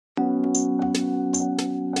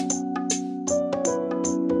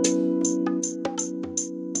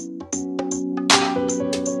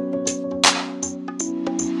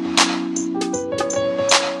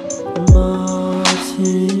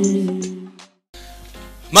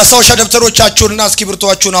ማስታወሻ ደብተሮቻችሁንና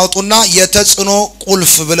እስክሪብቶአችሁን አውጡና የተጽኖ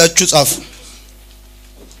ቁልፍ ብላችሁ ጻፉ።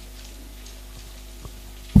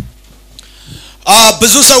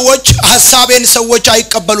 ብዙ ሰዎች ሐሳቤን ሰዎች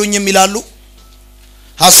አይቀበሉኝም ይላሉ።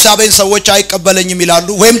 ሐሳቤን ሰዎች አይቀበሉኝም ይላሉ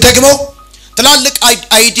ወይም ደግሞ ትላልቅ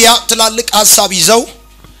አይዲያ ትላልቅ ሐሳብ ይዘው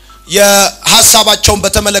የሐሳባቸውን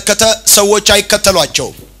በተመለከተ ሰዎች አይከተሏቸው።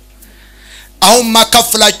 አሁን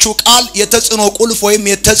ማካፈላችሁ ቃል የተጽኖ ቁልፍ ወይም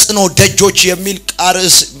የተጽኖ ደጆች የሚል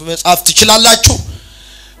ቃርስ መጻፍ ትችላላችሁ።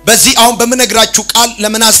 በዚህ አሁን በመነግራችሁ ቃል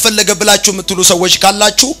ለምን አስፈለገ ብላችሁ የምትሉ ሰዎች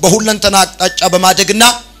ካላችሁ በሁለንተና አቅጣጫ በማደግና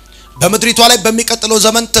በመድሪቷ ላይ በሚቀጥለው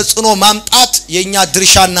ዘመን ተጽኖ ማምጣት የኛ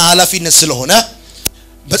ድርሻና ኃላፊነት ስለሆነ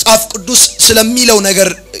መጽሐፍ ቅዱስ ስለሚለው ነገር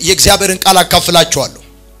የእግዚአብሔርን ቃል አካፍላችኋለሁ።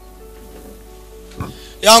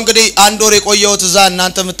 ያው እንግዲህ አንድ ወር የቆየሁት እዛ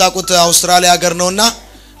እናንተ የምታውቁት አውስትራሊያ ሀገር ነውና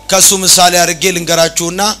ከሱ ምሳሌ አድርጌ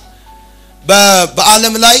ልንገራችሁና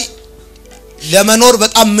በዓለም ላይ ለመኖር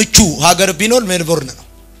በጣም ምቹ ሀገር ቢኖር ሜልቦርን ነው።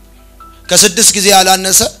 ከ6 ጊዜ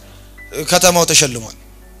ያላነሰ ከተማው ተሸልሟል።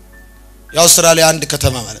 የአውስትራሊያ አንድ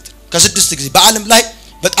ከተማ ማለት ነው። ከ6 ጊዜ በዓለም ላይ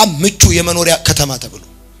በጣም ምቹ የመኖሪያ ከተማ ተብሎ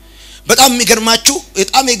በጣም የሚገርማችሁ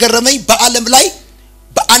በጣም የገረመኝ በዓለም ላይ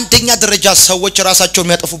በአንደኛ ደረጃ ሰዎች ራሳቸውን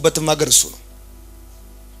የሚያጠፉበትም ሀገር እሱ ነው።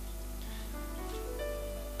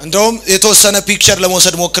 እንደውም የተወሰነ ፒክቸር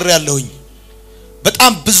ለመውሰድ ሞክሬያለሁኝ።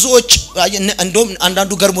 በጣም ብዙዎች እንደውም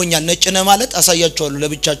አንዳንዱ ገርሞኛል። ነጭ ነህ ማለት አሳያችኋለሁ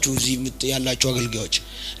ለብቻችሁ እዚህ ያላችሁ አገልጋዮች።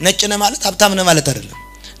 ነጭ ነህ ማለት ሀብታም ነህ ማለት አይደለም።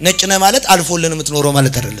 ነጭ ነህ ማለት አልፎልን የምትኖረው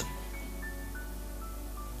ማለት አይደለም።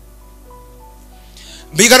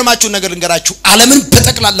 ቢገርማችሁ ነገር ልንገራችሁ ዓለምን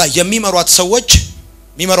በጠቅላላ የሚመሯት ሰዎች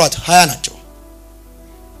የሚመሯት 20 ናቸው።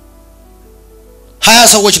 20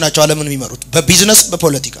 ሰዎች ናቸው ዓለምን የሚመሩት በቢዝነስ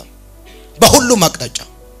በፖለቲካ በሁሉም አቅጣጫ።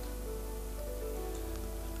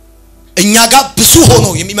 እኛ ጋር ብዙ ሆኖ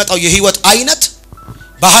የሚመጣው የህይወት አይነት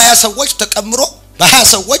በ20 ሰዎች ተቀምሮ በ20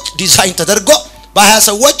 ሰዎች ዲዛይን ተደርጎ በ20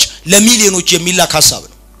 ሰዎች ለሚሊዮኖች የሚላክ ሐሳብ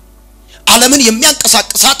ነው። ዓለምን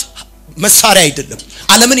የሚያንቀሳቅሳት መሳሪያ አይደለም።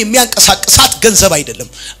 ዓለምን የሚያንቀሳቅሳት ገንዘብ አይደለም።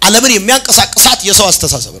 ዓለምን የሚያንቀሳቅሳት የሰው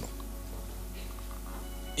አስተሳሰብ ነው።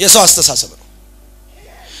 የሰው አስተሳሰብ ነው።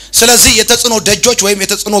 ስለዚህ የተጽኖ ደጆች ወይም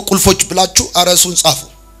የተጽኖ ቁልፎች ብላችሁ አረሱን ጻፉ።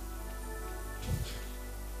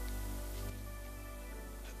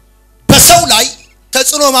 በሰው ላይ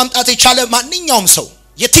ተጽኖ ማምጣት የቻለ ማንኛውም ሰው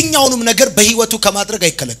የትኛውንም ነገር በህይወቱ ከማድረግ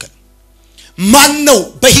አይከለከልም። ማን ነው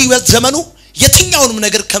በህይወት ዘመኑ የትኛውንም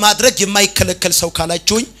ነገር ከማድረግ የማይከለከል ሰው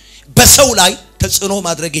ካላችሁኝ በሰው ላይ ተጽኖ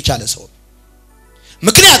ማድረግ የቻለ ሰው።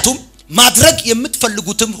 ምክንያቱም ማድረግ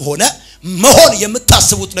የምትፈልጉትም ሆነ መሆን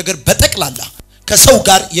የምታስቡት ነገር በጠቅላላ ከሰው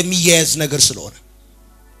ጋር የሚያያዝ ነገር ስለሆነ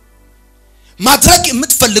ማድረግ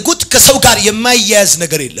የምትፈልጉት ከሰው ጋር የማይያያዝ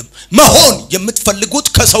ነገር የለም። መሆን የምትፈልጉት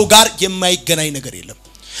ከሰው ጋር የማይገናኝ ነገር የለም።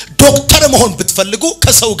 ዶክተር መሆን ብትፈልጉ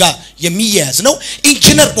ከሰው ጋር የሚያያዝ ነው።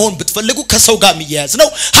 ኢንጂነር መሆን ብትፈልጉ ከሰው ጋር የሚያያዝ ነው።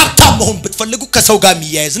 ሀብታም መሆን ብትፈልጉ ከሰው ጋር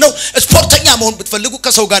የሚያያዝ ነው። ስፖርተኛ መሆን ብትፈልጉ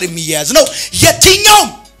ከሰው ጋር የሚያያዝ ነው። የትኛውም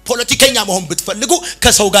ፖለቲከኛ መሆን ብትፈልጉ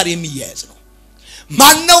ከሰው ጋር የሚያያዝ ነው።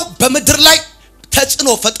 ማን ነው በመድር ላይ ተጽኖ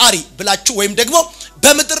ፈጣሪ ብላችሁ ወይም ደግሞ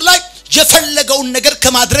በመድር ላይ የፈለገውን ነገር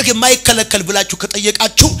ከማድረግ የማይከለከል ብላችሁ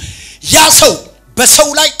ከጠየቃችሁ ያ ሰው በሰው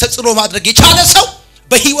ላይ ተጽኖ ማድረግ የቻለ ሰው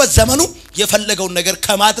በህይወት ዘመኑ የፈለገውን ነገር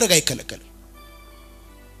ከማድረግ አይከለከልም።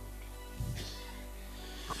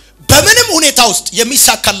 በምንም ሁኔታ ውስጥ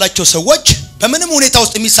የሚሳካላቸው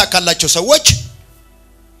ሰዎች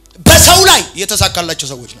በሰው ላይ የተሳካላቸው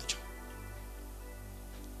ሰዎች ናቸው።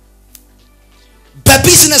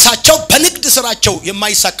 በቢዝነሳቸው በንግድ ስራቸው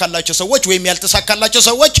የማይሳካላቸው ሰዎች ወይም ያልተሳካላቸው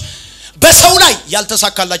ሰዎች በሰው ላይ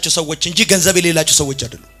ያልተሳካላቸው ሰዎች እንጂ ገንዘብ የሌላቸው ሰዎች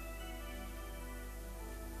አይደሉም።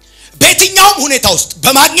 በየትኛውም ሁኔታ ውስጥ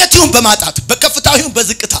በማግኘት ይሁን በማጣት በከፍታ ይሁን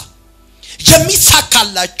በዝቅታ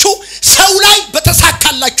የሚሳካላችሁ ሰው ላይ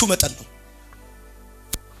በተሳካላችሁ መጠን ነው።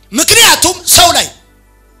 ምክንያቱም ሰው ላይ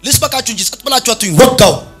ልስበቃችሁ እንጂ ጸጥ ብላችሁ አትሁን።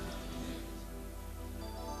 ወጋው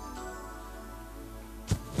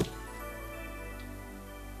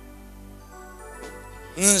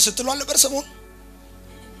ስትሉ አልነበር ሰሞኑን?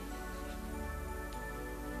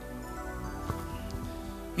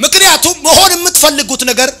 ምክንያቱም መሆን የምትፈልጉት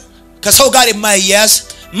ነገር ከሰው ጋር የማይያያዝ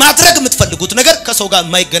ማድረግ የምትፈልጉት ነገር ከሰው ጋር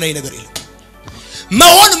የማይገናኝ ነገር የለም።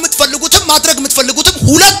 መሆን የምትፈልጉትም ማድረግ የምትፈልጉትም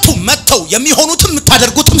ሁለቱም መተው የሚሆኑትም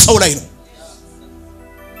የምታደርጉትም ሰው ላይ ነው።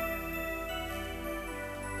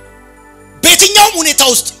 በየትኛውም ሁኔታ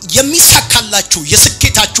ውስጥ የሚሳካላችሁ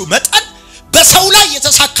የስኬታችሁ መጠን በሰው ላይ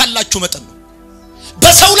የተሳካላችሁ መጠን ነው።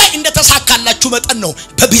 በሰው ላይ እንደተሳካላችሁ መጠን ነው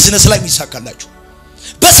በቢዝነስ ላይ የሚሳካላችሁ።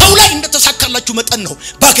 በሰው ላይ እንደተሳካላችሁ መጠን ነው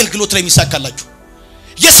በአገልግሎት ላይ የሚሳካላችሁ።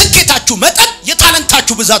 የስኬታችሁ መጠን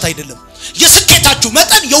የታለንታችሁ ብዛት አይደለም። የስኬታችሁ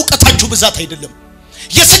መጠን የእውቀታችሁ ብዛት አይደለም።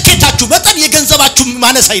 የስኬታችሁ መጠን የገንዘብ የገንዘባችሁ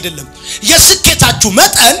ማነስ አይደለም የስኬታችሁ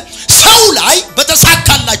መጠን ሰው ላይ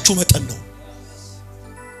በተሳካላችሁ መጠን ነው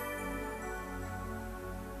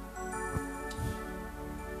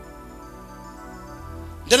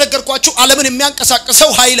እንደነገርኳችሁ ዓለምን የሚያንቀሳቅሰው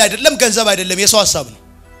ኃይል አይደለም ገንዘብ አይደለም የሰው ሐሳብ ነው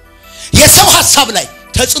የሰው ሐሳብ ላይ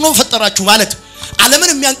ተጽዕኖ ፈጠራችሁ ማለት ዓለምን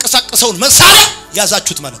የሚያንቀሳቅሰውን መሳሪያ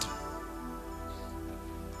ያዛችሁት ማለት ነው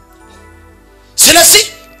ስለዚህ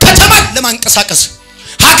ከተማን ለማንቀሳቀስ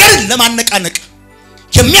ሀገርን ለማነቃነቅ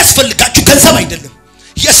የሚያስፈልጋችሁ ገንዘብ አይደለም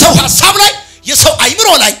የሰው ሐሳብ ላይ የሰው አይምሮ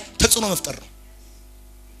ላይ ተጽዕኖ መፍጠር ነው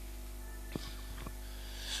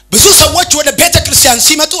ብዙ ሰዎች ወደ ቤተክርስቲያን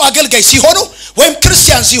ሲመጡ አገልጋይ ሲሆኑ ወይም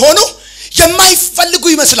ክርስቲያን ሲሆኑ የማይፈልጉ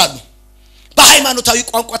ይመስላሉ በሃይማኖታዊ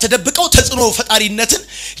ቋንቋ ተደብቀው ተጽዕኖ ፈጣሪነትን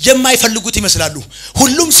የማይፈልጉት ይመስላሉ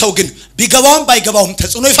ሁሉም ሰው ግን ቢገባውም ባይገባውም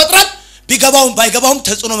ተጽዕኖ ይፈጥራል ቢገባውም ባይገባውም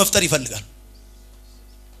ተጽዕኖ መፍጠር ይፈልጋል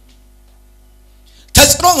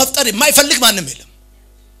ተጽዕኖ መፍጠር የማይፈልግ ማንም የለም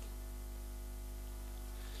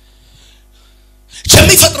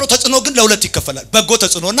የሚፈጥረው ተጽዕኖ ግን ለሁለት ይከፈላል በጎ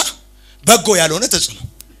ተጽዕኖና በጎ ያልሆነ ተጽዕኖ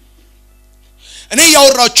እኔ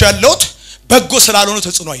ያወራችሁ ያለሁት በጎ ስላልሆነ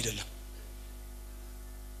ተጽዕኖ አይደለም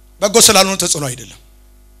በጎ ስላልሆነ ተጽዕኖ አይደለም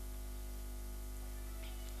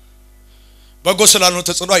በጎ ስላልሆነ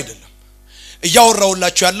ተጽዕኖ አይደለም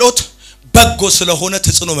እያወራውላችሁ ያለሁት በጎ ስለሆነ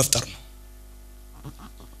ተጽዕኖ መፍጠር ነው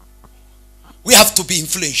we have to be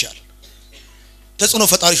influential ተጽዕኖ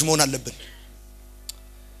ፈጣሪሽ መሆን አለብን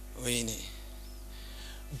ወይኔ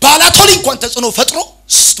ባላቶሊ እንኳን ተጽዕኖ ፈጥሮ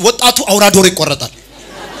ወጣቱ አውራዶሮ ይቆረጣል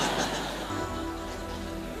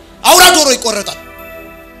አውራዶሮ ይቆረጣል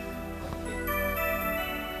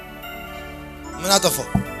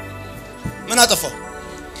ምን አጠፋው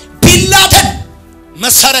ቢላደን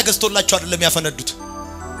መሳሪያ ገዝቶላቸው አይደለም ያፈነዱት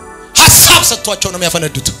ሐሳብ ሰጥቷቸው ነው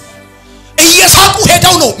ያፈነዱት እየሳቁ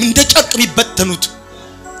ሄደው ነው እንደ ጨርቅ የሚበተኑት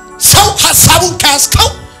ሰው ሐሳቡን ካስከው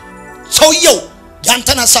ሰውየው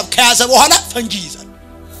ያንተን ሐሳብ ከያዘ በኋላ ፈንጂ ይዛል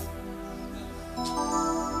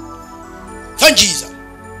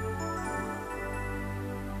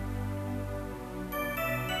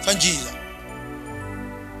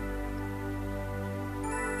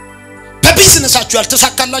በቢዝነሳችሁ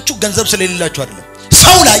ያልተሳካላችሁ ገንዘብ ስለሌላችሁ አይደለም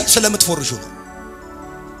ሰው ላይ ስለምትፎርሹ ነው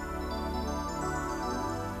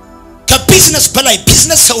ከቢዝነስ በላይ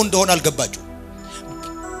ቢዝነስ ሰው እንደሆነ አልገባችሁ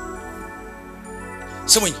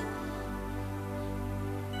ስሙኝ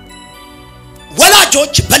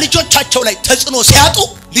ወላጆች በልጆቻቸው ላይ ተጽዕኖ ሲያጡ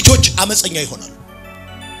ልጆች አመፀኛ ይሆናሉ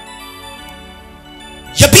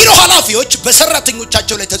የቢሮ ኃላፊዎች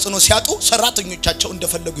በሰራተኞቻቸው ላይ ተጽዕኖ ሲያጡ ሰራተኞቻቸው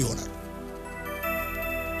እንደፈለጉ ይሆናሉ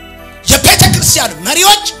የቤተክርስቲያን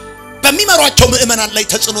መሪዎች በሚመሯቸው ምእመናን ላይ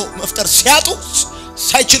ተጽዕኖ መፍጠር ሲያጡ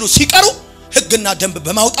ሳይችሉ ሲቀሩ ህግና ደንብ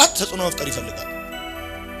በማውጣት ተጽዕኖ መፍጠር ይፈልጋሉ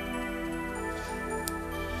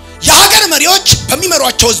የሀገር መሪዎች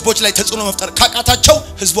በሚመሯቸው ህዝቦች ላይ ተጽዕኖ መፍጠር ካቃታቸው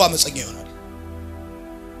ህዝቡ አመፀኛ ይሆናል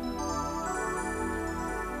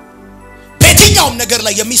በየትኛውም ነገር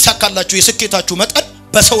ላይ የሚሳካላችሁ የስኬታችሁ መጠን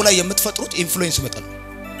በሰው ላይ የምትፈጥሩት ኢንፍሉዌንስ መጠን ነው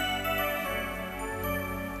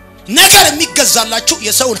ነገር የሚገዛላችሁ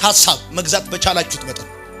የሰውን ሐሳብ መግዛት በቻላችሁት መጠን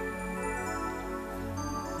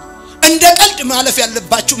እንደ ቀልድ ማለፍ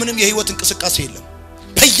ያለባችሁ ምንም የህይወት እንቅስቃሴ የለም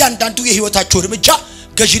በእያንዳንዱ የህይወታችሁ እርምጃ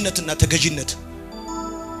ገዢነትና ተገዢነት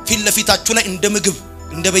ፊት ለፊታችሁ ላይ እንደ ምግብ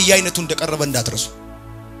እንደ በየአይነቱ እንደቀረበ እንዳትረሱ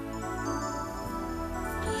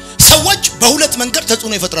ሰዎች በሁለት መንገድ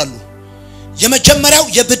ተጽዕኖ ይፈጥራሉ የመጀመሪያው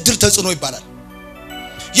የብድር ተጽዕኖ ይባላል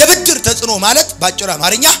የብድር ተጽዕኖ ማለት ባጭሩ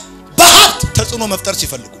አማርኛ በሀብት ተጽዕኖ መፍጠር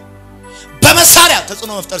ሲፈልጉ በመሳሪያ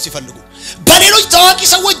ተጽዕኖ መፍጠር ሲፈልጉ በሌሎች ታዋቂ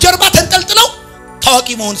ሰዎች ጀርባ ተንጠልጥለው ታዋቂ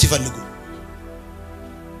መሆን ሲፈልጉ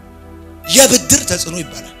የብድር ተጽዕኖ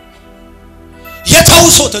ይባላል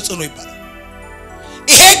የተውሶ ተጽዕኖ ይባላል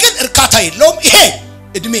ይሄ ግን እርካታ የለውም ይሄ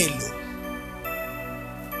እድሜ የለውም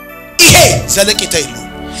ይሄ ዘለቂታ የለውም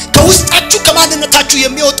ከውስጣችሁ ከማንነታችሁ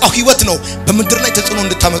የሚወጣው ህይወት ነው በመድር ላይ ተጽዕኖ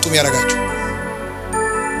እንድታመጡ የሚያረጋችሁ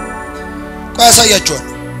ያሳያችኋል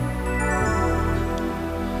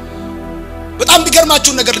በጣም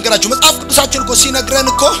ቢገርማችሁ ነገር ልንገራችሁ መጽሐፍ ቅዱሳችን እኮ ሲነግረን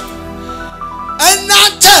እኮ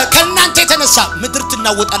እናንተ ከናንተ የተነሳ ምድር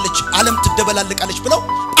ትናወጣለች ዓለም ትደበላለቃለች ብለው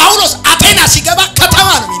ጳውሎስ አቴና ሲገባ ከተማ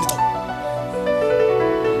ነው የሚንጠው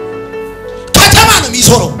ከተማ ነው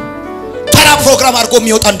የሚዞረው ተራ ፕሮግራም አድርጎ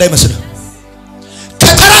የሚወጣ እንዳይመስል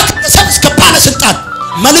ከተራ ከሰብ እስከ ባለስልጣን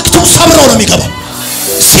መልእክቱ ሰብሮ ነው የሚገባው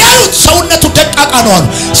ሲያዩት ሰውነቱ ደቃቃ ነው አሉ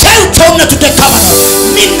ሲያዩት ሰውነቱ ደካማ ነው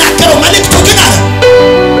የሚናገረው መልእክቱ ግን አለ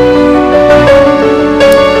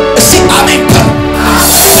እስቲ አሜን በሉ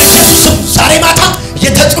ኢየሱስም ዛሬ ማታ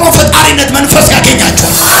የተጽዕኖ ፈጣሪነት መንፈስ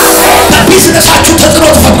ያገኛችኋል በቢዝነሳችሁ ተጽዕኖ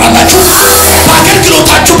ትፈጥራላችሁ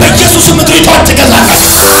በአገልግሎታችሁ በኢየሱስ ምድሪቷን ትገዛላችሁ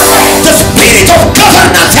the spirit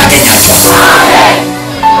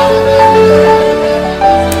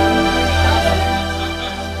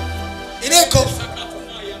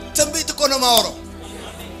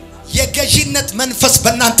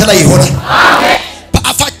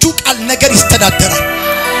ይተዳደራል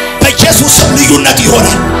በኢየሱስ ስም ልዩነት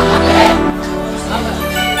ይሆናል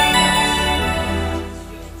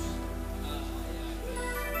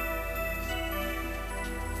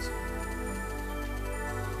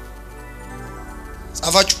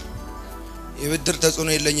ጻፋችሁ የብድር ተጽዕኖ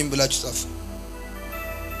የለኝም ብላችሁ ጻፉ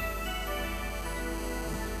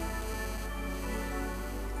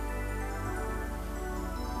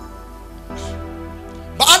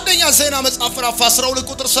በአንደኛ ዜና መጽሐፍ ምዕራፍ 12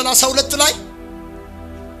 ቁጥር 32 ላይ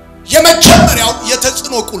የመጀመሪያው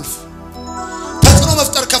የተጽዕኖ ቁልፍ ተጽዕኖ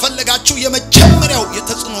መፍጠር ከፈለጋችሁ የመጀመሪያው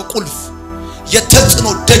የተጽዕኖ ቁልፍ የተጽዕኖ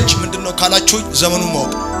ደጅ ምንድነው ካላችሁ ዘመኑን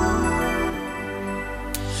ማወቅ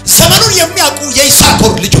ዘመኑን የሚያውቁ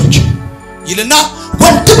የይሳኮር ልጆች ይልና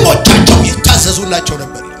ወንድሞቻቸው ይታዘዙላቸው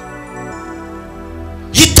ነበር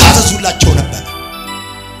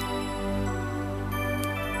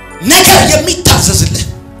ነገር የሚታዘዝልህ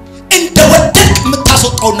እንደ ወደቅ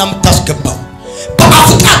የምታስወጣውና የምታስገባው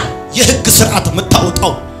በአፍቃ የህግ ስርዓት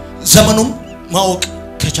የምታወጣው ዘመኑን ማወቅ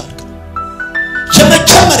ከቻልክ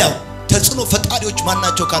የመጀመሪያው ተጽዕኖ ፈጣሪዎች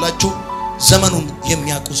ማናቸው ካላችሁ ዘመኑን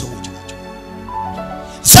የሚያውቁ ሰዎች ናቸው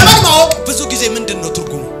ዘመን ማወቅ ብዙ ጊዜ ምንድነው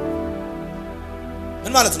ትርጉሙ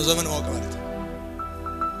ምን ማለት ነው ዘመን ማወቅ ማለት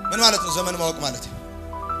ምን ማለት ነው ዘመን ማወቅ ማለት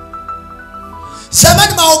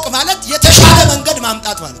ዘመን ማወቅ ማለት የተሻለ መንገድ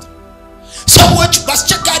ማምጣት ማለት ነው ሰዎች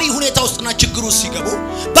በአስቸጋሪ ሁኔታ ውስጥና ችግር ውስጥ ሲገቡ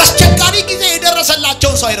በአስቸጋሪ ጊዜ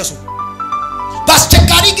የደረሰላቸው ሰው አይረሱ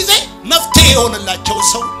በአስቸጋሪ ጊዜ መፍትሄ የሆነላቸው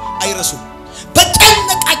ሰው አይረሱ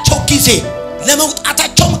በጨነቃቸው ጊዜ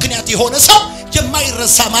ለመውጣታቸው ምክንያት የሆነ ሰው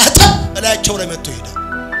የማይረሳ ማህተም እላያቸው ላይ መጥቶ ይሄዳል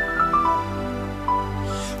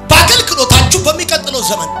በአገልግሎታችሁ በሚቀጥለው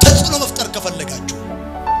ዘመን ተጽዕኖ መፍጠር ከፈለጋችሁ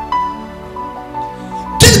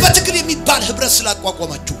ድል በትግል የሚባል ህብረት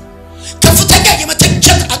ስላቋቋማችሁ ከፍተኛ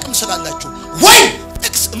የመተቸት አቅም ስላላችሁ ወይ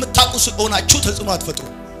ጥቅስ የምታቁስ ሆናችሁ ተጽዕኖ አትፈጥሩ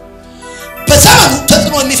በዘመኑ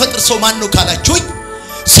ተጽዕኖ የሚፈጥር ሰው ማን ነው ካላችሁኝ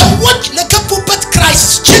ሰዎች ለገቡበት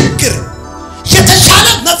ክራይሲስ ችግር የተሻለ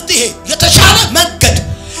መፍትሄ የተሻለ መንገድ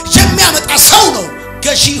የሚያመጣ ሰው ነው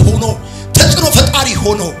ገዢ ሆኖ ተጽዕኖ ፈጣሪ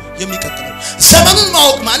ሆኖ የሚቀጥለው ዘመኑን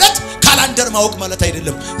ማወቅ ማለት ካላንደር ማወቅ ማለት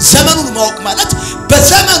አይደለም ዘመኑን ማወቅ ማለት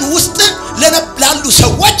በዘመኑ ውስጥ ለነብላሉ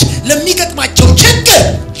ሰዎች ለሚገጥማቸው ችግር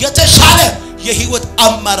የተሻለ የህይወት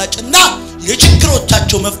አማራጭና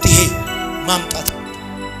የችግሮቻቸው መፍትሄ ማምጣት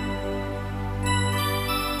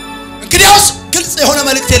እንግዲያውስ ግልጽ የሆነ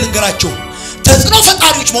መልእክት ልንገራችሁ ተጽዕኖ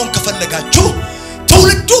ፈጣሪዎች መሆን ከፈለጋችሁ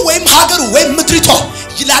ትውልዱ ወይም ሀገሩ ወይም ምድሪቷ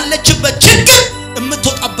ይላለችበት ችግር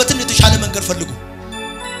የምትወጣበትን የተሻለ መንገድ ፈልጉ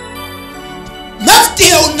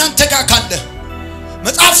መፍትሄው እናንተ ጋር ካለ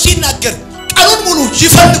መጽሐፍ ሲናገር ቀኑን ሙሉ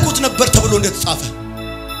ይፈልጉት ነበር ተብሎ እንደተጻፈ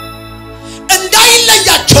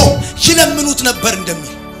እንዳይለያቸው ይለምኑት ነበር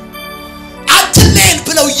እንደሚል አትለይን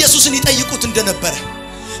ብለው ኢየሱስን ይጠይቁት እንደነበረ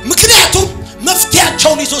ምክንያቱም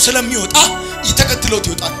መፍትሄያቸውን ይዞ ስለሚወጣ ይተከትሎት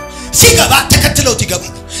ይወጣሉ ሲገባ ተከትሎት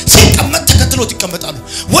ይገባሉ ሲቀመጥ ተከትሎት ይቀመጣሉ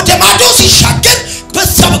ወደ ማዶ ሲሻገር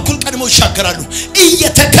በዛ በኩል ቀድሞ ይሻገራሉ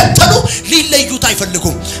እየተከተሉ ሊለዩት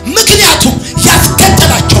አይፈልጉም ምክንያቱም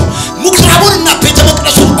ያስከተላቸው ምኩራቡንና ቤተ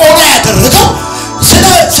መቅደሱን ኦራ ያደረገው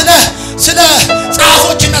ስለ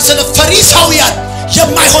ጻፎችና ስለ ፈሪሳውያን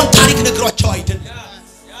የማይሆን ታሪክ ነግሯቸው አይደለም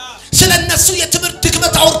ስለነሱ የትምህርት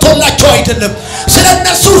ድክመት አውርቶላቸው አይደለም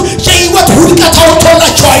ስለነሱ የህይወት ውድቀት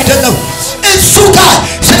አውርቶላቸው አይደለም እሱ ጋር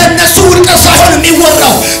ስለነሱ ውድቀት ሳይሆን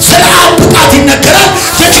የሚወራው ስለ አብቃት ይነገራል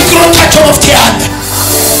የችግሮቻቸው መፍትሄ አለ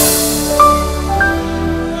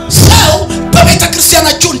ሰው በቤተ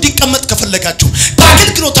ክርስቲያናችሁ እንዲቀመጥ ከፈለጋችሁ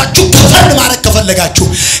በአገልግሎታችሁ ተፈን ማድረግ ከፈለጋችሁ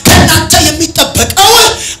ከናንተ የሚጠበቀው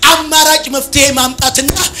አማራጭ መፍትሄ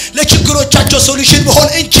ማምጣትና ለችግሮቻቸው ሶሉሽን መሆን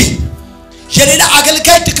እንጂ የሌላ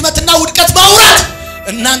አገልጋይ ድክመትና ውድቀት ማውራት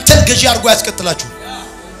እናንተን ገዢ አድርጎ ያስቀጥላችሁ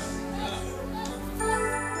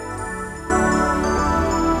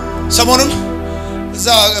ሰሞኑን እዛ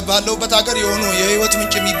ባለውበት ሀገር የሆኑ የህይወት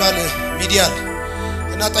ምንጭ የሚባል ሚዲያ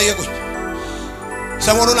እና ጠየቁኝ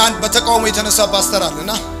ሰሞኑን አንድ በተቃውሞ የተነሳ ፓስተር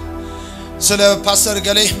አለና ስለ ፓስተር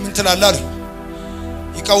ገሌ ምን ትላለህ አሉ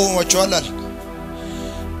ይቃወሟቸዋል አለ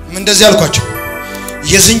ምን እንደዚህ አልኳቸው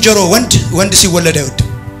የዝንጀሮ ወንድ ሲወለድ አይወድም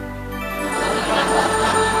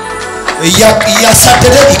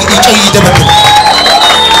እያሳደደ ይደበድብ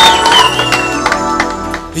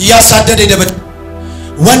እያሳደደ ይደበድብ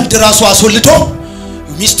ወንድ ራሱ አስወልዶ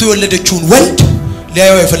ሚስቱ የወለደችውን ወንድ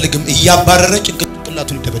ሊያየው አይፈልግም እያባረረ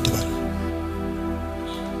ጭንቅላቱን ይደበድባል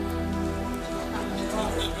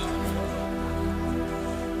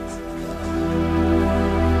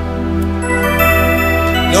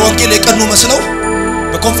ለወንጌል የቀኑ መስለው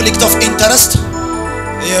በኮንፍሊክት ኦፍ ኢንተረስት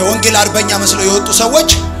የወንጌል አርበኛ መስለው የወጡ ሰዎች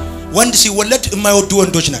ወንድ ሲወለድ የማይወዱ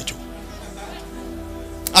ወንዶች ናቸው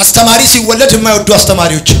አስተማሪ ሲወለድ የማይወዱ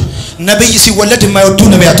አስተማሪዎች ነብይ ሲወለድ የማይወዱ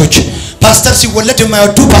ነቢያቶች ፓስተር ሲወለድ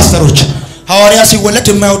የማይወዱ ፓስተሮች ሐዋርያ ሲወለድ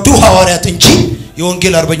የማይወዱ ሐዋርያት እንጂ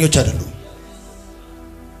የወንጌል አርበኞች አይደሉም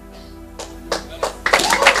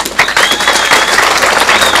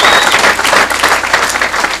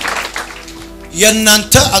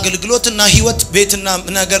የናንተ አገልግሎትና ህይወት ቤትና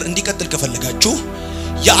ነገር እንዲቀጥል ከፈለጋችሁ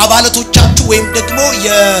የአባላቶቻችሁ ወይም ደግሞ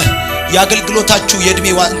የአገልግሎታችሁ የእድሜ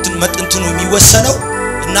እንትን መጥንቱ የሚወሰነው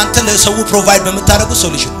እናንተ ለሰው ፕሮቫይድ በመታረጉ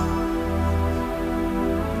ሶሉሽን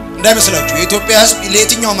እንዳይመስላችሁ የኢትዮጵያ ህዝብ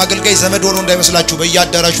ለየትኛው አገልጋይ ዘመድ ሆኖ እንዳይመስላችሁ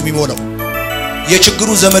በየአዳራሹ የሚሞላው የችግሩ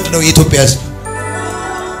ዘመድ ነው የኢትዮጵያ ህዝብ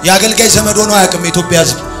የአገልጋይ ዘመድ ሆኖ አያውቅም የኢትዮጵያ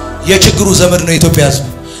ህዝብ የችግሩ ዘመድ ነው የኢትዮጵያ ህዝብ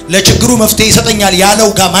ለችግሩ መፍትሄ ይሰጠኛል ያለው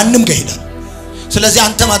ጋር ማንም ጋር ይሄዳል ስለዚህ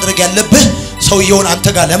አንተ ማድረግ ያለብህ ሰውየውን አንተ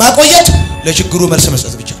ጋር ለማቆየት ለችግሩ መልስ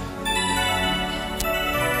መስጠት ብቻ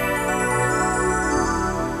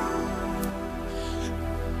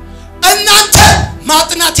እናንተ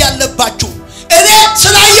ማጥናት ያለባችሁ እኔ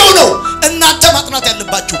ስላየው ነው እናንተ ማጥናት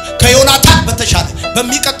ያለባችሁ ከዮናታን በተሻለ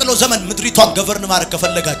በሚቀጥለው ዘመን ምድሪቷን ገቨርን ማድረግ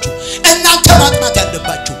ከፈለጋችሁ እናንተ ማጥናት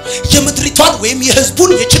ያለባችሁ የምድሪቷን ወይም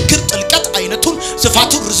የህዝቡን የችግር ጥልቀት አይነቱን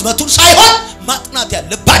ስፋቱን ርዝመቱን ሳይሆን ማጥናት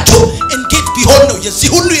ያለባችሁ እንዴት ቢሆን ነው የዚህ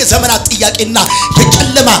ሁሉ የዘመናት ጥያቄና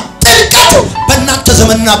የጨለማ ጥልቀት በእናንተ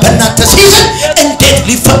ዘመንና በእናንተ ሲዝን እንዴት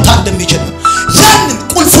ሊፈታ እንደሚችል ነው ያንን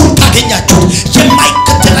ቁልፉን ካገኛችሁ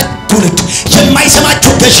የማይከተላችሁ ትውልድ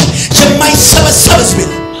የማይሰማችሁ ገዢ የማይሰበሰብ ህዝብ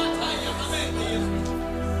እኔ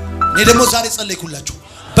ደግሞ ዛሬ ጸለይኩላችሁ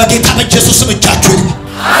በጌታ በኢየሱስ ስም እጃችሁ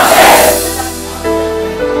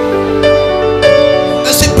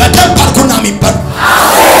እስቲ በደንብ አድርጉና ሚንበር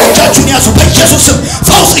እጃችሁን ያዙ በኢየሱስ ስም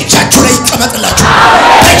ፈውስ እጃችሁ ላይ ይቀመጥላችሁ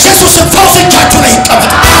በኢየሱስ ስም ፈውስ እጃችሁ ላይ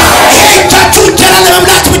ይቀመጥ ይሄ እጃችሁ እንጀራ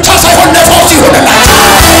ለመብላት ብቻ ሳይሆን ለፈውስ ይሆንላችሁ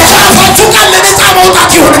ጫፋችሁ ጋር ለነፃ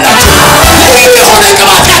መውጣት ይሆንላችሁ ልዩ የሆነ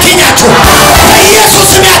ቅባት ያገኛችሁ በኢየሱስ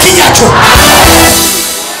ስም ያገኛችሁ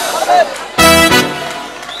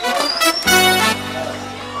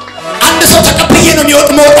አንድ ሰው ተቀብዬ ነው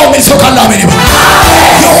የሚወጣው ምን ሰው ካለ አሜን ይበል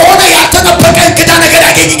የሆነ ያልተጠበቀ እንግዳ ነገር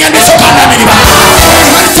ያገኘኛል ምን ሰው ካለ አሜን ይበል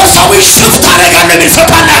መንፈሳዊ ሽፍት አደርጋለሁ ምን ሰው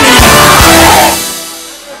ካለ አሜን ይበል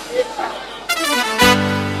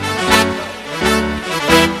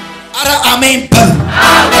አረ አሜን በል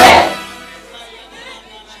አሜን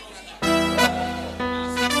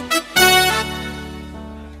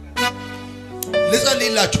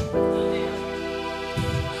ልጸልይላችሁ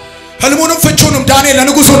ህልሙንም ፍቹንም ዳንኤል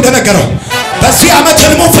ለንጉሱ እንደነገረው በዚህ አመት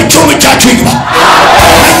ህልሙ ፍቹም እጃችሁ ይግባ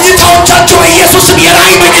መኝታዎቻችሁ በኢየሱስም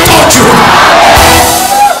የራእይ መኝታዎች ይሁኑ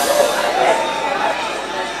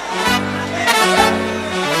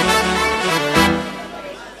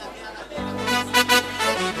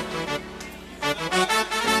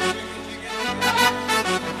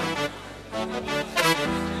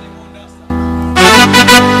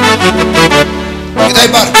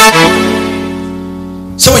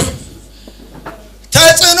ሰውኝ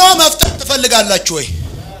ተጽኖ መፍጠር ትፈልጋላችሁ ወይ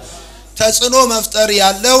ተጽኖ መፍጠር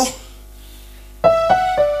ያለው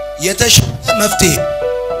የተሻለ መፍትሄ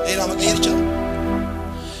ሌላ መቀየር ይችላል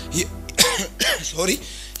ሶሪ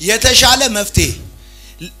የተሻለ መፍትሄ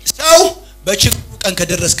ሰው በችግሩ ቀን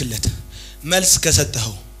ከደረስክለት መልስ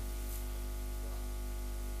ከሰጠኸው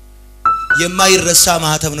የማይረሳ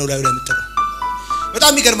ማህተም ነው ላይ ለምትለው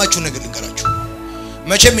በጣም የሚገርማችሁ ነገር ልንገራችሁ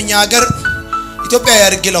መቼም እኛ ሀገር ኢትዮጵያ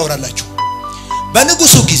ያርጌ ላወራላችሁ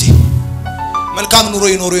በንጉሱ ጊዜ መልካም ኑሮ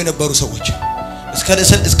ይኖሩ የነበሩ ሰዎች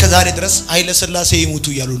እስከ ዛሬ ድረስ ኃይለ ሥላሴ ይሞቱ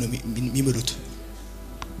ይያሉ ነው የሚምሉት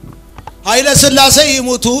ኃይለ ሥላሴ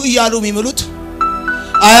ይሞቱ ይያሉ የሚምሉት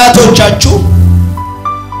አያቶቻችሁ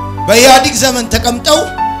በኢህአዲግ ዘመን ተቀምጠው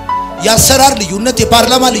ያሰራር ልዩነት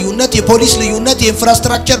የፓርላማ ልዩነት የፖሊስ ልዩነት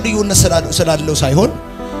የኢንፍራስትራክቸር ልዩነት ስላለው ሳይሆን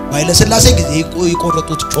ኃይለ ሥላሴ ጊዜ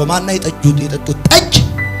ይቆረጡት ጮማና የጠጡት ጠጅ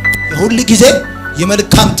ሁሉ ጊዜ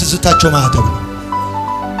የመልካም ትዝታቸው ማህተም ነው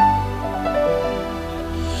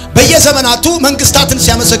በየዘመናቱ መንግስታትን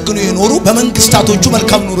ሲያመሰግኑ የኖሩ በመንግስታቶቹ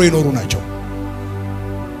መልካም ኑሮ ይኖሩ ናቸው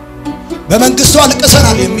በመንግስቱ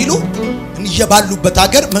አልቀሰናል የሚሉ እየባሉበት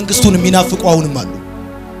ሀገር መንግስቱን የሚናፍቁ አሁንም አሉ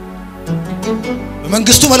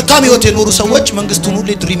በመንግስቱ መልካም ህይወት የኖሩ ሰዎች መንግስቱን ሁሉ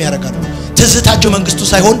ድሪም ያደርጋሉ ትዝታቸው መንግስቱ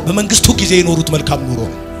ሳይሆን በመንግስቱ ጊዜ የኖሩት መልካም ኑሮ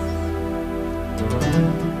ነው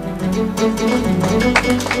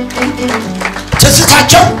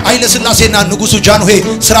ትዝታቸው ኃይለ ሥላሴና ንጉሱ ጃንሆይ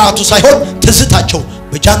ስርዓቱ ሳይሆን ትዝታቸው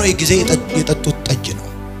በጃንሆይ ጊዜ የጠጡት ጠጅ ነው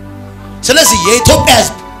ስለዚህ የኢትዮጵያ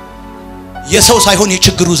ህዝብ የሰው ሳይሆን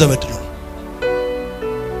የችግሩ ዘመድ ነው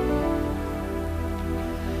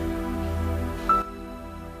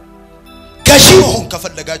ገዢ መሆን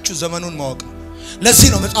ከፈለጋችሁ ዘመኑን ማወቅ ነው ለዚህ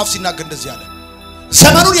ነው መጽሐፍ ሲናገር እንደዚህ ያለ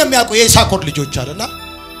ዘመኑን የሚያውቁ የይሳኮር ልጆች አለና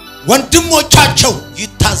ወንድሞቻቸው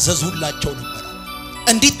ይታዘዙላቸው ነበር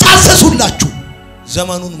እንዲታዘዙላችሁ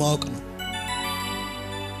ዘመኑን ማወቅ ነው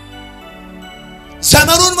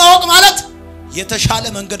ዘመኑን ማወቅ ማለት የተሻለ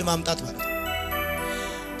መንገድ ማምጣት ማለት ነው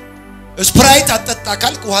ስፕራይት አጠጣ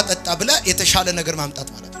ካልክ ውሃ ጠጣ ብለ የተሻለ ነገር ማምጣት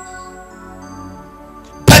ማለት ነው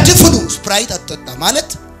በድፍኑ ስፕራይት አጠጣ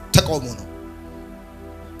ማለት ተቃውሞ ነው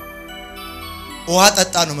ውሃ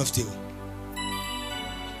ጠጣ ነው መፍትሄው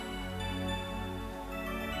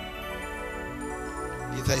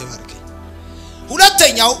ይታየዋል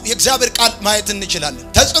ሁለተኛው የእግዚአብሔር ቃል ማየት እንችላለን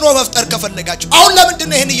ተጽኖ መፍጠር ከፈለጋችሁ አሁን ለምንድን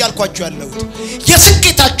ነው ይሄን ይያልኳችሁ ያለሁት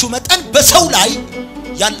የስኬታችሁ መጠን በሰው ላይ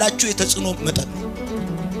ያላችሁ የተጽኖ መጠን ነው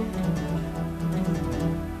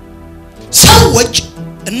ሰዎች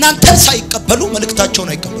እናንተን ሳይቀበሉ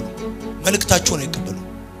መልእክታቸውን አይቀበሉ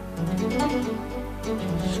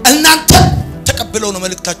እናንተ ተቀበለው ነው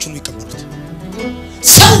መልእክታችሁን የሚቀበሉት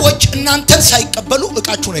ሰዎች እናንተን ሳይቀበሉ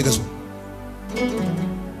እቃችሁን አይገዙ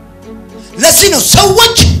ለዚህ ነው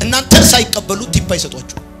ሰዎች እናንተን ሳይቀበሉ ቲፕ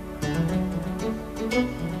አይሰጧችሁ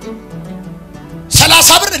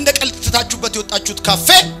 30 ብር እንደ ቀልጥታችሁበት የወጣችሁት ካፌ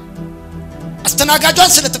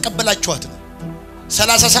አስተናጋጇን ስለተቀበላችኋት ነው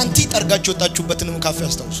 30 ሳንቲ ጠርጋችሁ ወጣችሁበትንም ካፌ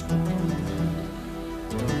አስተውሱ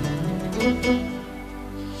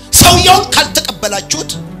ሰውየውን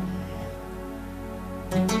ካልተቀበላችሁት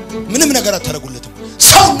ምንም ነገር አታረጉለትም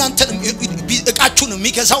ሰው እናንተን እቃችሁን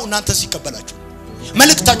የሚገዛው እናንተ ሲቀበላችሁ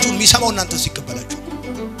መልእክታችሁን የሚሰማው እናንተ ሲቀበላችሁ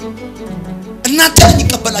እናንተን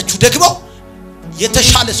የሚቀበላችሁ ደግሞ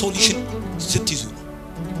የተሻለ ሶሉሽን ስትይዙ ነው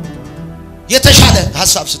የተሻለ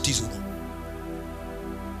ሐሳብ ስትይዙ ነው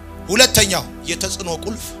ሁለተኛው የተጽኖ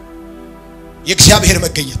ቁልፍ የእግዚአብሔር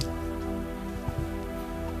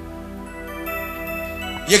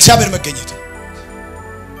መገኘት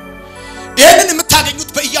ይሄንን የምታገኙት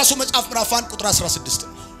በኢያሱ መጽሐፍ ምዕራፍ 1 ቁጥር 16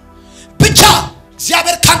 ነው ብቻ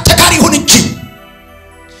እግዚአብሔር ካንተ ጋር ይሁን እንጂ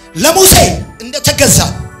ለሙሴ እንደተገዛ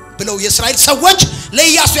ብለው የእስራኤል ሰዎች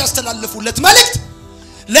ለኢያሱ ያስተላልፉለት መልእክት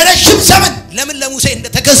ለረጅም ዘመን ለምን ለሙሴ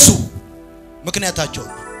እንደተገዙ ምክንያታቸው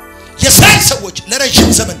የእስራኤል ሰዎች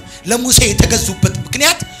ለረጅም ዘመን ለሙሴ የተገዙበት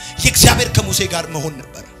ምክንያት የእግዚአብሔር ከሙሴ ጋር መሆን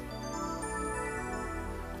ነበር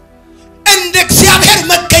እንደ እግዚአብሔር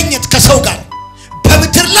መገኘት ከሰው ጋር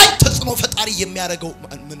በምድር ላይ ተጽኖ ፈጣሪ የሚያደርገው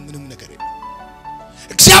ምንም ነገር የለም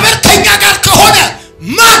እግዚአብሔር ከኛ ጋር ከሆነ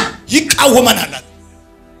ማን ይቃወመናል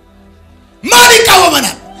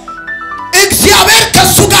እግዚአብሔር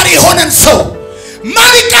ከሱ ጋር የሆነን ሰው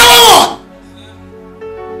ማን ይቃወመዋል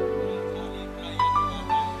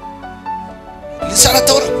ልሳን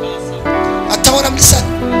አታወራም ልሳን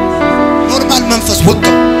ኖርማል መንፈስ ወጥቶ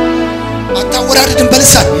አታወራድም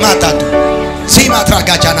በልሳን ማታቱ ዚማ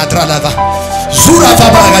ትራጋጃና ትራላባ ዙራ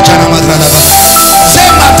ባባጋጃና ማትራላባ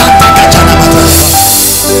ዘማ ታንታጋጃና ማትራላባ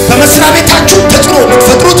በመስሪያ ቤታችሁ ተጽኖ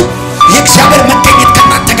የምትፈጥሩት የእግዚአብሔር መገኘት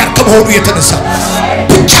ከናንተ ጋር ከመሆኑ የተነሳ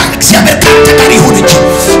ብቻ እግዚአብሔር ካንተ ጋር ይሁን እንጂ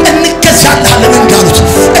እንገዛልሃለን እንዳሉት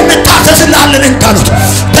እንታዘዝልሃለን እንዳሉት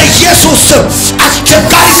በኢየሱስ ስም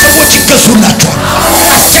አስቸጋሪ ሰዎች ይገዙላችኋል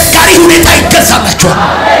አስቸጋሪ ሁኔታ ይገዛላችኋል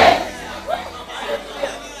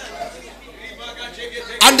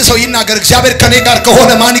አንድ ሰው ይናገር እግዚአብሔር ከኔ ጋር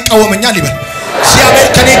ከሆነ ማን ይቃወመኛል ይበል እግዚአብሔር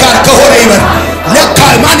ከኔ ጋር ከሆነ ይበል ለካ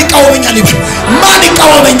ማን ይቃወመኛል ይበል ማን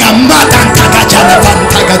ይቃወመኛል ማታንታ ጋጃና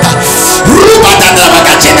ታንታጋታ ሩባዳና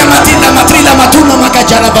ማጋጀና ማቲና ማትሪላ ማቱና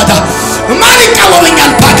ማጋጃና ባዳ ማን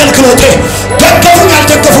ይቃወመኛል በአገልግሎቴ ደገፉኝ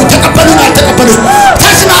አልደገፉኝ ተቀበሉኝ አልተቀበሉኝ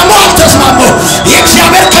ተስማሙ አልተስማሙ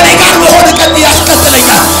የእግዚአብሔር ከኔ ጋር መሆን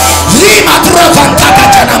ያስቀጥለኛል ሊማትራፋንታ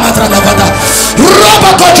ጋጃና ማትራላ ባዳ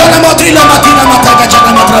ሩባቶጆና ማትሪላ ማቲና ማታጋጃና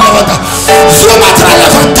ማትራላ ባዳ ዙማትራላ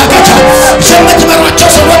ፋንታ ጋጃ የምትመሯቸው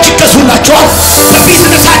ሰዎች ይገዙላችኋል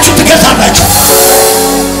በቢዝነሳችሁ ትገዛላችሁ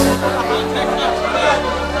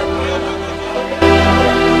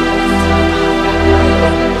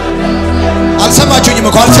አልሰማችሁኝም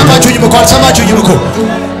እኮ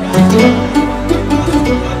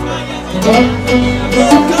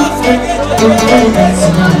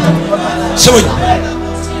ስሙኝ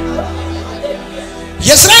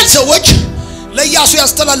የእስራኤል ሰዎች ለኢያሱ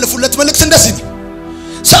ያስተላልፉለት መልእክት እንደዚህ ነው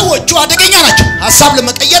ሰዎቹ አደገኛ ናቸው ሐሳብ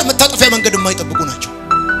ለመቀየር መታጠፊያ መንገድ የማይጠብቁ ናቸው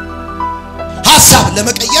ሐሳብ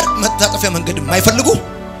ለመቀየር መታጠፊያ መንገድ የማይፈልጉ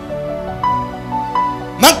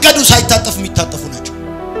መንገዱ ሳይታጠፍ የሚታጠፉ ናቸው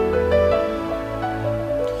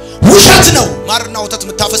ውሸት ነው ማርና ወተት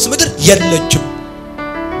የምታፈስ ምድር የለችም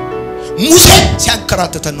ሙሴ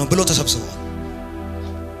ሲያንከራተተን ነው ብሎ ተሰብስበዋል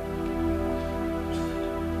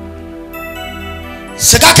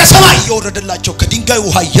ስጋ ከሰማይ እየወረደላቸው ከድንጋይ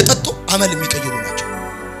ውሃ እየጠጡ አመል የሚቀይሩ ናቸው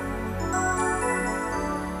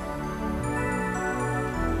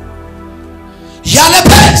ያለ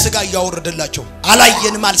ፐርስ ስጋ ያወረደላቸው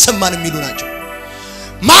አላየንም አልሰማንም ይሉ ናቸው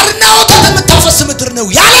ማርና ወተት የምታፈስ ምድር ነው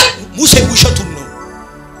ያለ ሙሴ ውሸቱን ነው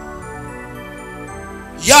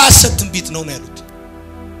ያሰት ትንቢት ነው ያሉት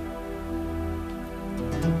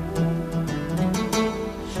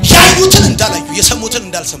ያዩትን እንዳላዩ የሰሙትን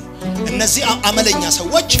እንዳልሰሙ እነዚህ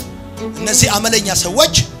አመለኛ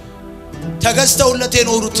ሰዎች ተገዝተውለት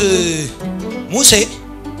የኖሩት ሙሴ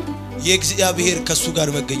የእግዚአብሔር ከሱ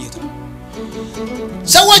ጋር መገኘት ነው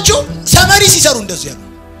ሰዎቹ ሰመሪ ሲሰሩ እንደዚህ ያሉ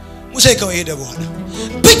ሙሴ ከሄደ በኋላ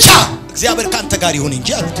ብቻ እግዚአብሔር ካንተ ጋር ይሁን እንጂ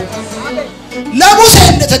አሉት ለሙሴ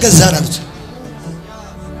እንደተገዛን አሉት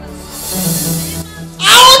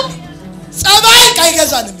አሁን ጸባይ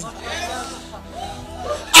ካይገዛንም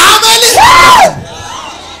አመል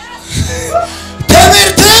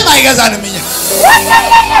ትምህርትም አይገዛንም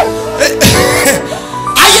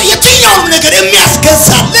የትኛውም ነገር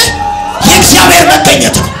የሚያስገዛልህ የእግዚአብሔር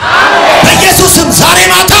መገኘት ነው በኢየሱስም ዛሬ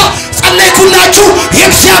ማታ ጸለይኩላችሁ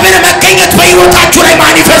የእግዚአብሔር መገኘት በሕይወታችሁ ላይ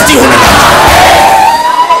ማኒፌስት ይሁንላችሁ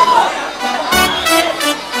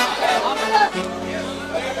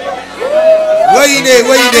ወይኔ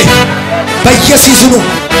በየሲዝኑ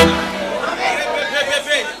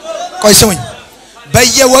ቆይ ስሙኝ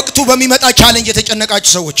በየወቅቱ በሚመጣ ቻሌንጅ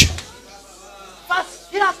የተጨነቃችሁ ሰዎች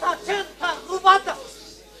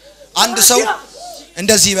አንድ ሰው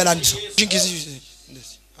እንደዚህ ይበል አንድ ሰው እንደዚህ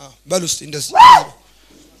በሉስቲ እንደዚህ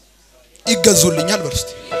ይገዙልኛል በሉስቲ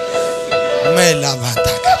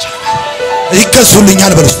መላባታካቻ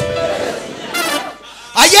ይገዙልኛል በሉስቲ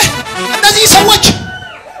አየህ እነዚህ ሰዎች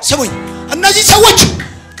ስሙኝ እነዚህ ሰዎች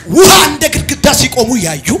ውሃ እንደ ግድግዳ ሲቆሙ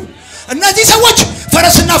ያዩ እነዚህ ሰዎች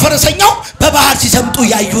ፈረስና ፈረሰኛው በባህር ሲሰምጡ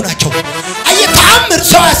ያዩ ናቸው አየህ ተአምር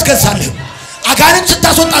ሰው ያስገዛልህ አጋንንት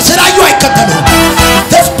ስታስወጣ ስላዩ አይከተሉም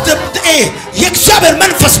የእግዚአብሔር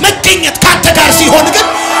መንፈስ መገኘት ካንተ ጋር ሲሆን ግን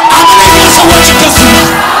አመለኛ ሰዎች ይገዙልሃል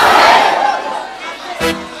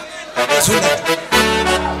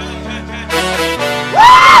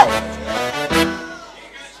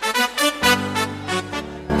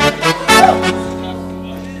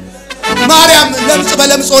ማርያም ለምጽ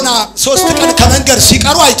በለምጾና 3 ቀን ከመንገር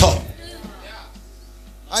ሲቀሩ አይተዋል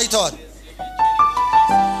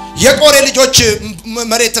የቆሬ ልጆች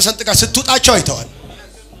መሬት ተሰንጥቀ ስትውጣቸው አይተዋል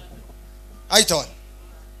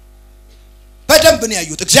በደንብ ነው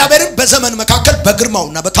ያዩት እግዚአብሔርን በዘመን መካከል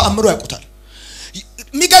በግርማውና በተአምሩ ያውቁታል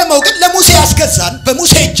የሚገርመው ግን ለሙሴ ያስገዛን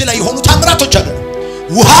በሙሴ እጅ ላይ የሆኑ ታምራቶች አሉ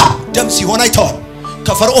ውሃ ደም ሲሆን አይተዋል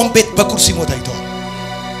ከፈርዖን ቤት በኩል ሲሞት አይተዋል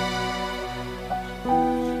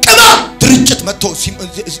ቅባ ድርጭት መጥቶ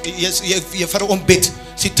የፈርዖን ቤት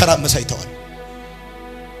ሲተራመስ አይተዋል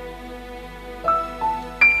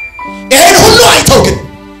ይሄን ሁሉ አይተው ግን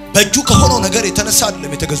በእጁ ከሆነው ነገር የተነሳ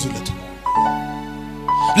አይደለም የተገዙለት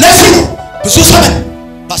ለዚህ ነው ብዙ ዘመን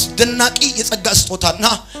ባስደናቂ የጸጋ ስጦታና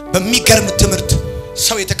በሚገርም ትምህርት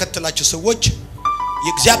ሰው የተከተላቸው ሰዎች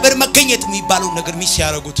የእግዚአብሔር መገኘት የሚባለው ነገር ሚስ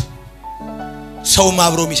ያረጉት ሰው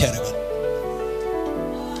ማብሮ ሚስ ያረጋል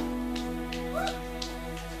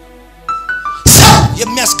ሰው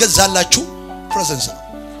የሚያስገዛላችሁ ፕሬዘንስ ነው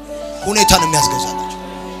ሁኔታን የሚያስገዛላችሁ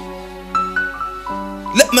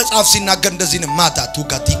ለመጽሐፍ ሲናገር እንደዚህ ነው ማታ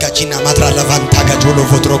ቱጋቲጋቺና ማትራ ለቫንታ ጋጆሎ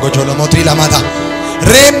ፎትሮጎጆ ለሞትሪ ለማታ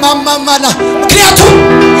ሬማማማና ምክንያቱም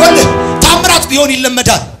ወለ ታምራት ቢሆን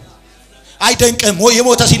ይለመዳል አይደንቅም ወይ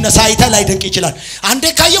የሞተ ሲነሳ አይተል አይደንቅ ይችላል አንዴ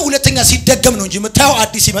ካየ ሁለተኛ ሲደገም ነው እንጂ መታው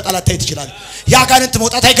አዲስ ይመጣል አታይት ይችላል ያጋንንት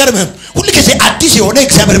መውጣት አይገርምህም ሁሉ ጊዜ አዲስ የሆነ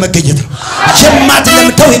እግዚአብሔር መገኘት ነው ጀማት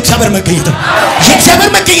ለምታው እግዚአብሔር መገኘት ነው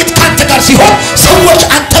የእግዚአብሔር መገኘት ካንተ ጋር ሲሆን ሰዎች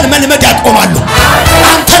አንተን መልመድ ያቆማሉ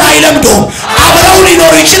አንተን አይለምዱም አብረው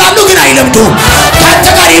ሊኖሩ ይችላሉ ግን አይለምዱም ካንተ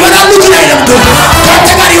ጋር ይበላሉ ግን አይለምዱም ካንተ